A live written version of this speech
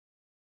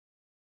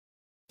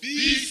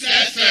Peace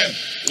FM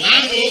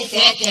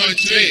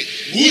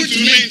 104.3. Good to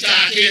meet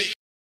you.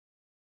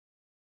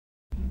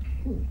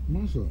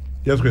 Master.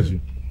 Yes, Kwesi.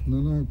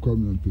 Nana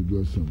Akomea Ampadu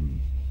assembly.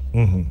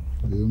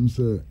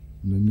 Say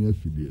nani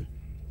afidie.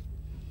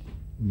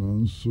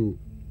 Nanso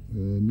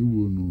ni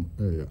wo no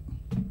eya.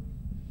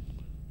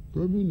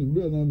 Kwame ni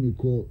bra na me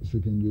call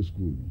secondary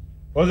school.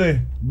 Ose?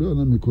 Bra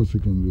na me call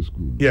secondary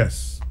school.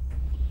 Yes.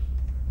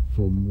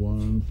 From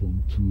 1,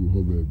 from 2,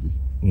 ho baby.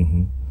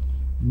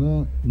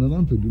 Na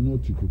Ampadu not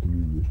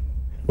Kukumeme.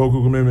 Oh,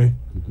 Kukumeme.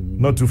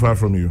 Not too far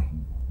from you.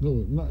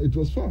 No, it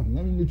was far.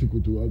 Na me meet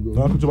Kutuwago.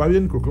 No, Kutuwago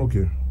in Kukumeme.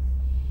 Okay.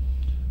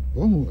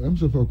 Oh, I'm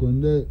so far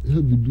when they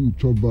heavy do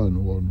chop bar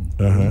no one.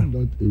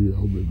 That area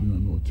how baby na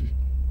naughty.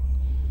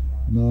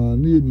 Na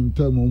near him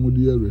time on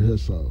the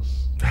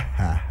rehearsals.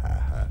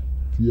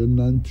 Ye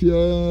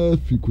nantia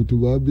fi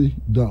Kutuwago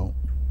down.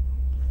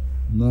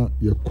 Na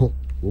ye kọ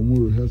omo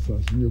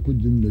rehearsals ni ye ko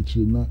jin na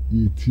chire na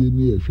ye tie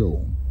ni ye hwe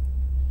won.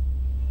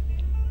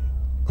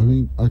 I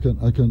mean, I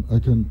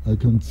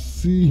can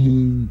see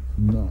him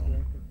now,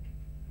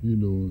 you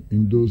know,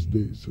 in those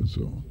days and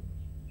so on.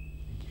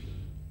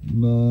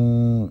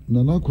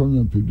 Na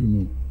Akomea Ampadu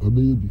no,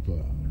 obeye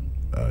bipa.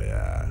 Oh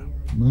yeah.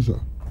 Masa,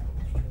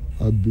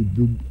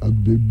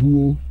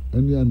 abebuo,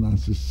 any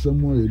anansi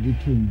semo ye di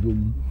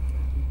tundum.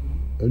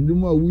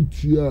 Ndum a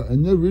wutia,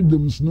 anya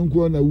rhythms no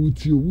kwa na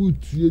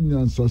wutie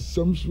nyansa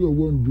sam so e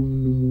won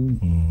dum no mu.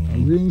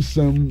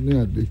 Rinsam ne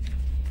ade.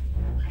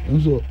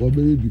 Enso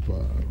obeye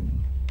bipa.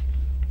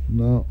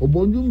 Na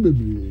obonjum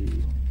bebre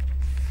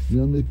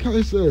ya me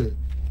kai say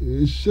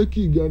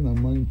shaki Ghana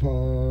man pa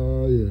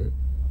ye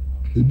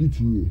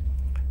ebiti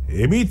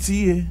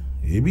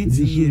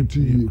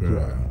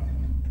kra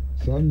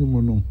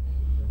sanyu no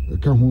e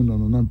ka ho na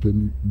na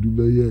mpani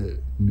dubeye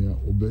ne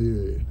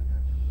obeye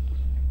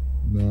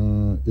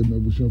na e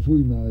mabushafo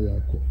ina ya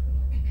akọ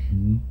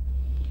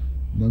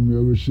na me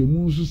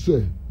wehemu so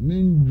se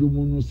ne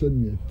ndwomo no se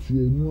ne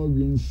tie nu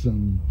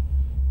awinsam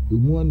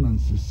emu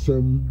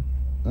anansesam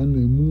ana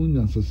emu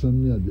nyansesam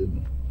ne ade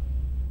no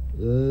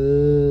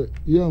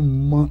ya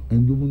ma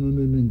ndwomo no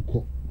ne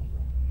nkọ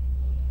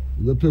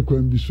the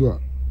pekwan bi so a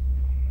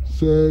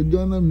say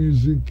Ghana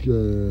music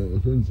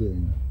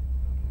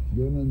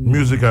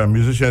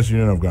Musicians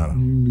Union of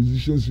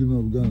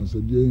Ghana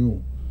said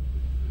you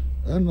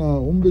and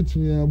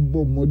umbetimi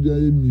abo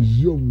modern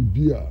museum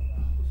bi a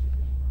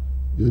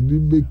ye di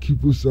be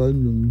keep san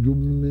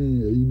ndwom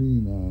ne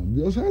ayini na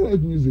because I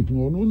like music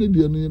no ne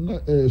de na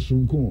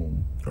sunko.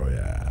 Oh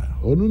yeah.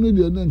 Ono ne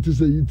de na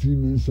ntse yiti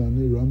mensa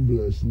ne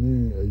ramblers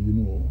ne you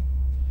know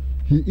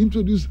he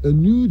introduced a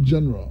new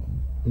genre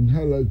in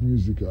high life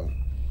music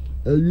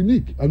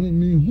unique. I mean,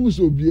 me who's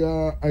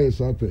obia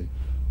ISAP.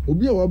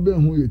 Obia wabe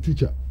who a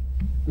teacher.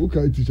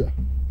 Okay, teacher.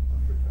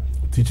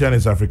 Teacher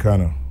is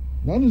Africana.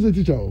 Man is a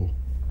teacher.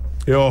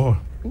 Yo.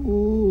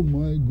 Oh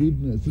my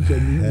goodness. Teacher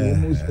me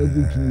almost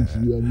everything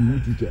you are new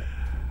teacher.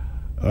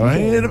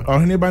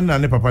 Band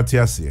and Papa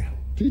Tiasi.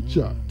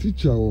 Teacher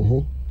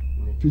oh.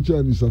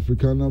 Teacher is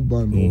Africana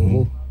band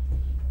oh.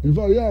 In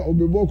fact, yeah,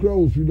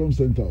 Obebokra Freedom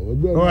Center.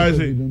 Oh, I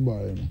see.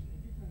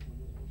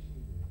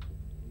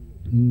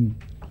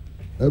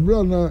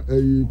 Ebra na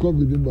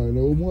COVID by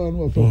na omo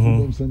anu of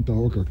Freedom Center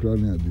ho kakra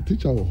na the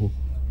teacher wo ho.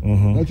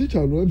 Na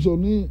teacher no emso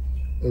ni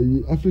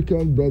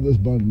African Brothers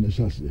Band na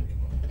Shase.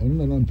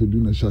 Onu na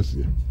Ampadu na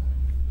Shase.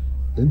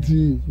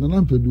 Enti na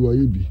Ampadu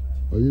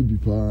ayebi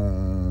pa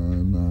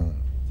na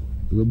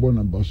ebe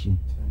na baso.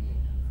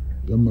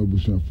 Dama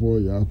busuafo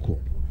ya akọ.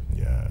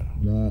 Yeah.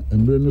 Na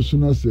emre no so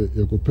na se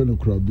yekope no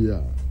kra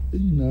bia.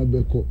 Enyina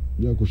beko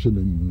ya ko hye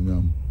na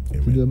nyam.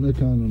 Ti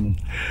America no.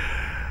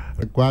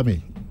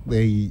 Kwame,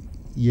 the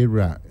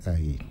yera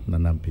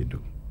Nana Ampadu.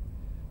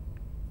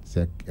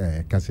 Say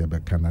kasi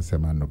abekana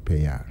sema no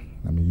pay.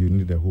 I mean, you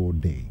need a whole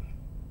day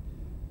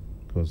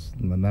because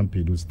Nana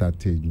Ampadu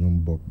started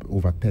Nyumbo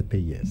over 30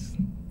 years.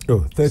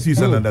 Oh, 30 is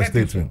an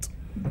understatement.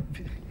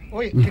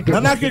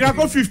 Nana Kika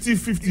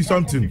 50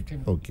 something.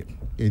 Okay.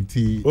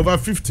 Over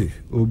 50.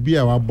 Obi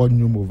awa born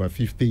Nyumbo over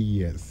 50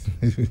 years.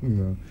 You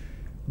know.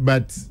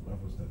 But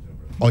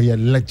you're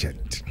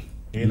legend.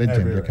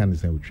 Legend, you can't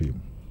say with him.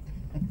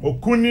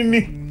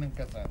 Okunini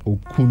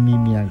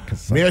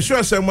ankasa. Me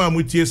assure say mo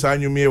amutie sa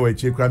anwume we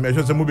che kwa me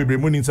assure say mo bebre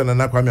mo ninsa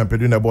na Akomea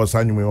Ampadu na boss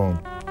anwume on.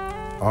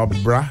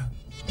 Obra.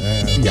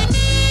 Yeah.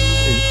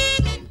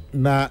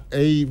 Na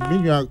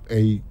minwa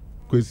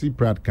Kwesi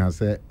Pratt can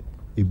say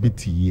a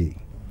bit ye.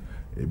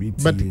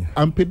 But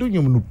Ampadu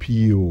nyum no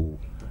pio.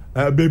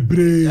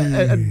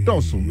 Bebre.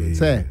 Doso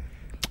say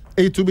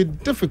it will be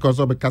difficult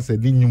so because the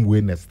nyum we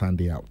na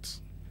stand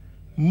out.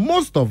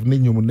 Most of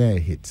nyum na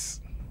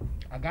hits.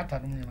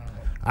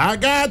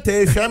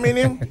 Agate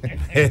feminine.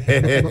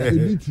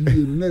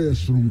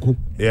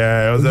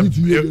 Yeah, it was a big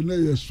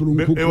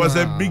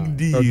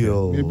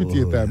deal. Maybe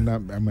time na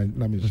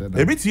me share.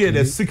 Maybe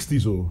the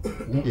 60s oh.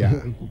 Yeah.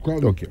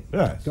 Okay.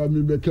 Yeah.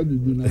 Kami be kabi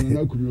bi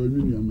na kunyo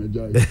ni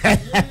amejai.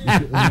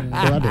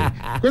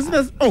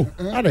 Questions. Oh,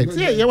 all right.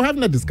 See, you're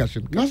having a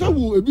discussion. Na so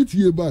wo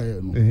ebitie ba e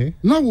no.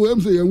 Na wo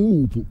em say ye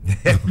wu pu.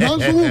 Na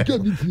so wo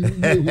kabi ti ye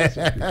wo.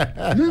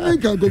 Ni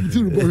kan go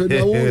biti report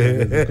na wo.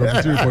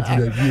 Committee report to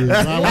the view.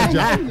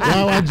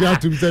 Now I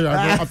just to say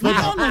I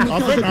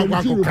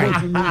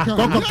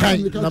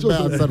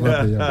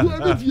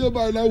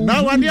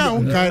now one year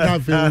on kind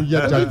of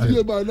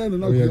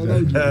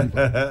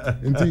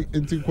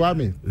into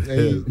Kwame.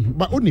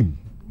 But unim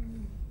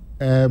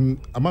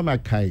amama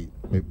kai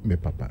me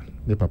papa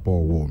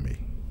war me.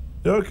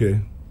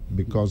 Okay.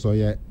 Because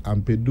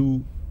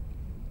Ampadu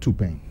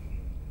Tupeng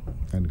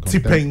and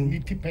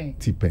Tipeng.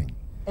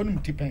 Onum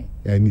Tipeng.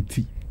 And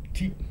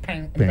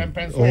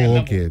Tipeng. Oh,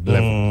 okay.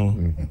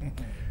 Level.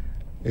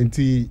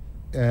 Enti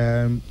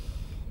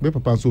me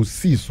papa so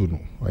see so no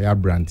oya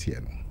brand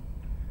here no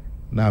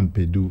na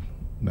Ampadu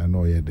na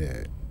no ye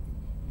the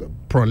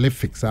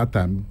prolific that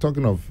time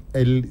talking of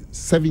early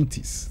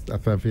 70s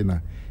after na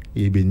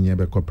e be nye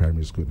be ko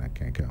primary school na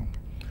kankan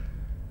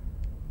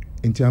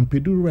enti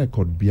Ampadu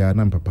record bia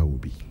na papa will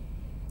be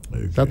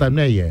that time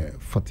na ye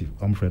 40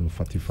 I'm friend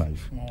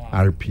 45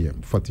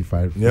 RPM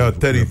 45 yeah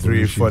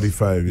 33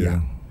 45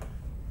 yeah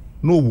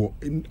no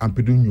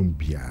Ampadu nyum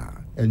bia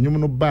enyum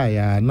no ba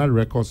ya na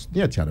records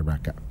near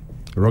Tiarabraka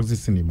Roxy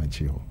Cinema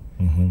Chiho.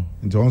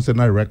 And also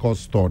na record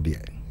store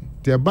there.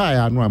 They buy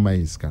ya no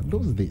amaiska.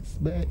 Those days,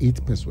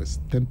 8 pesos,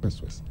 10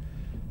 pesos.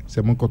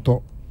 Se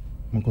monkoto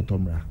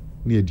mra.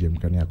 Ni ediem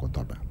kan ya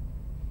kotoba.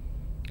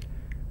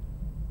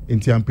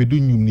 Inti Ampadu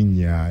nyum ni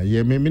nya.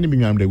 Ye me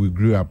nyam that we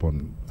grew up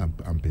on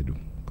Ampadu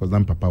because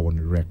then papa won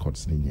the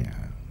records ni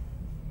nya.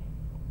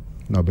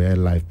 No be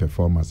live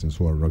performance in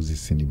so Roxy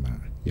Cinema.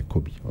 Ye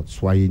kobi.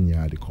 Otswaye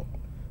nya de ko.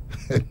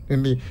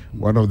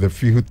 One of the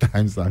few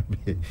times I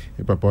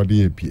papa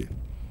di appear.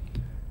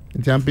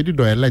 In Ampadu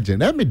do a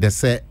legend. Let me just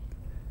say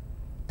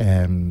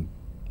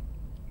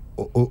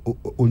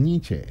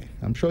Oniche.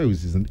 I'm sure it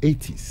was in the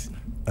 80s.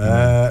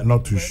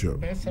 Not too sure.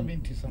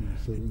 70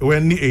 something.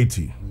 When the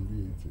 80.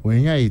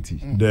 When you're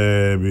 80.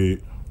 There be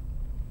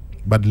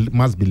but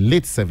must be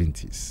late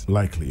 70s.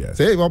 Likely, yes.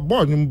 Say he was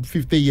born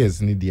 50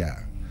 years in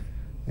India.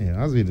 Yeah,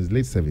 must be in his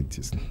late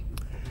 70s.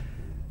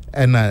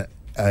 And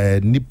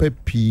Nipe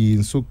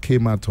P so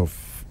came out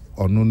of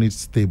Ononi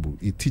stable.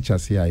 He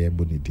teachers here at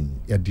Bonidin.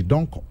 Yeah, the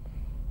donko.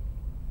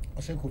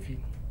 Kofi.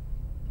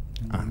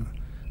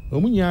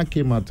 Omunya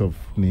came out of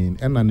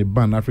and the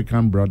band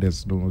African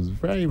Brothers was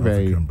very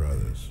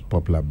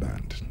popular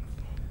band.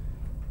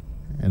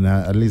 And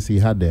at least he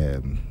had a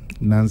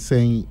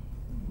Nanseng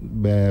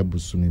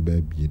Busumi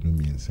Baby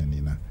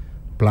Numian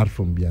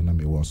platform beyond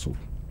me also.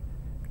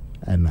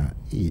 And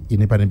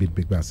in a bit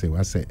big say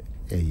was a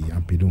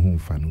Ampadu home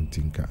fan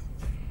tinker.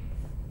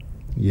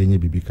 Yenye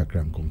bibi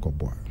kakra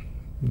nkonkoboa.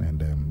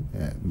 And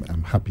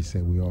I'm happy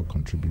say we all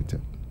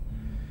contributed.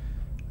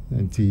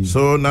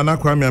 So Nana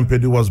Kwame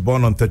Ampadu was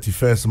born on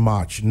 31st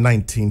March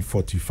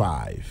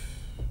 1945.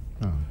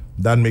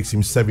 That makes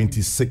him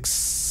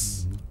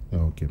 76.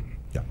 Okay.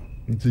 Yeah.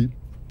 Nti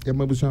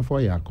yamabusan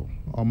for yako.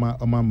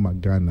 Oma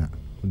magana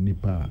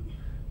nipa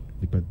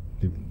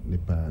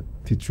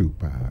titru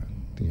pa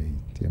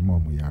ti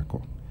momo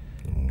yako.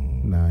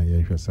 Na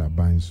yehwesa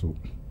ban so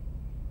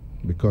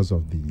because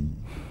of the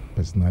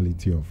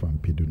personality of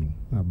Ampadu no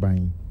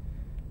aban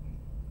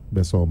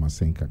beso ma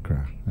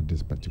senkakra at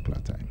this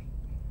particular time.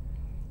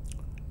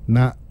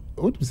 Now,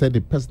 what we said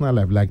the personal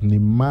life, like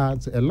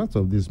Nimad, a lot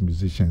of these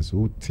musicians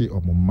who take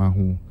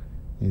Omomahu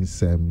in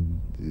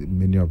some,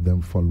 many of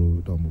them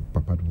followed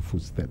Papadu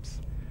footsteps.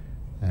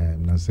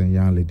 Now saying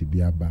young lady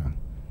Biaba,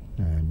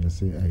 you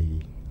say a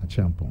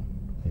champion,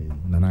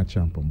 Nana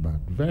champion, but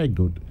very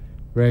good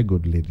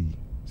lady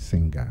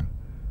singer,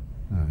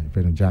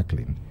 friend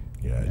Jacqueline.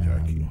 Yeah,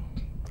 Jacqueline.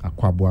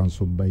 Akwabuan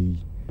Sobai,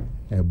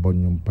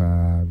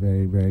 Bonyumpa,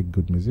 very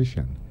good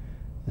musician.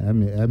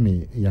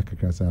 Emi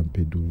yakakasa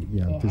Ampadu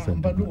ya ntisa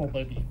Ampadu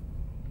obabi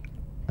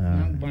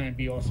ban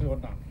bi also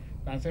da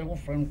dan say wo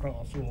friend cross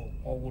also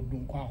or wo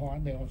dun kwa ho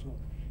ade also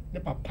the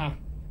papa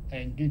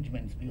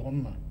engagements bi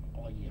on na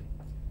all year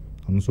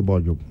so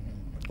bojo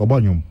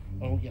obonyum.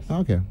 Oh yes.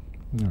 Okay,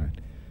 all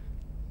right.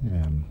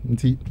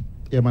 Nti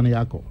e man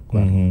yako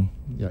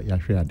ya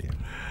hwe ade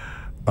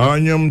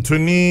onyum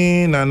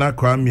tuni Nana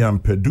Kwame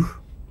Ampadu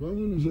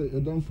Kwame say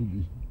edamfu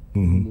bi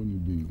money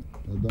bi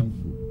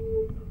edamfu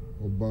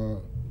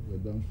oba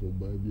edamfu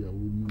oba bi a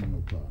wonu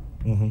no pa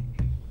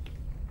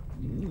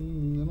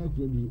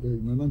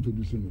Nana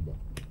produce no ba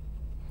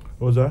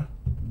what's that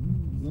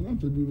Nana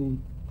produce no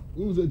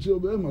who say che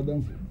oba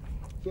madam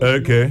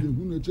okay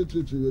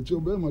che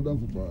oba madam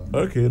pa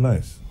okay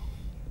nice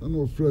and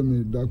no friend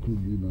me that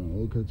could be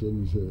now okay tell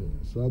me say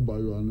sa ba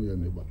yo anu ye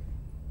ne ba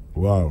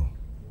wow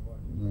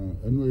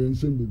eno ye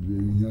nsem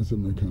bebre hia se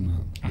me kan ha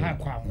aha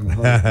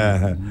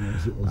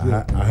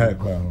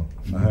kwa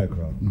aha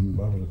kwa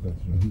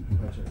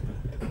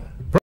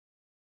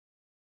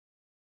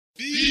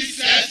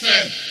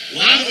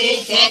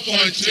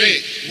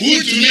 104.3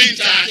 wotumi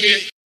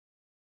ntake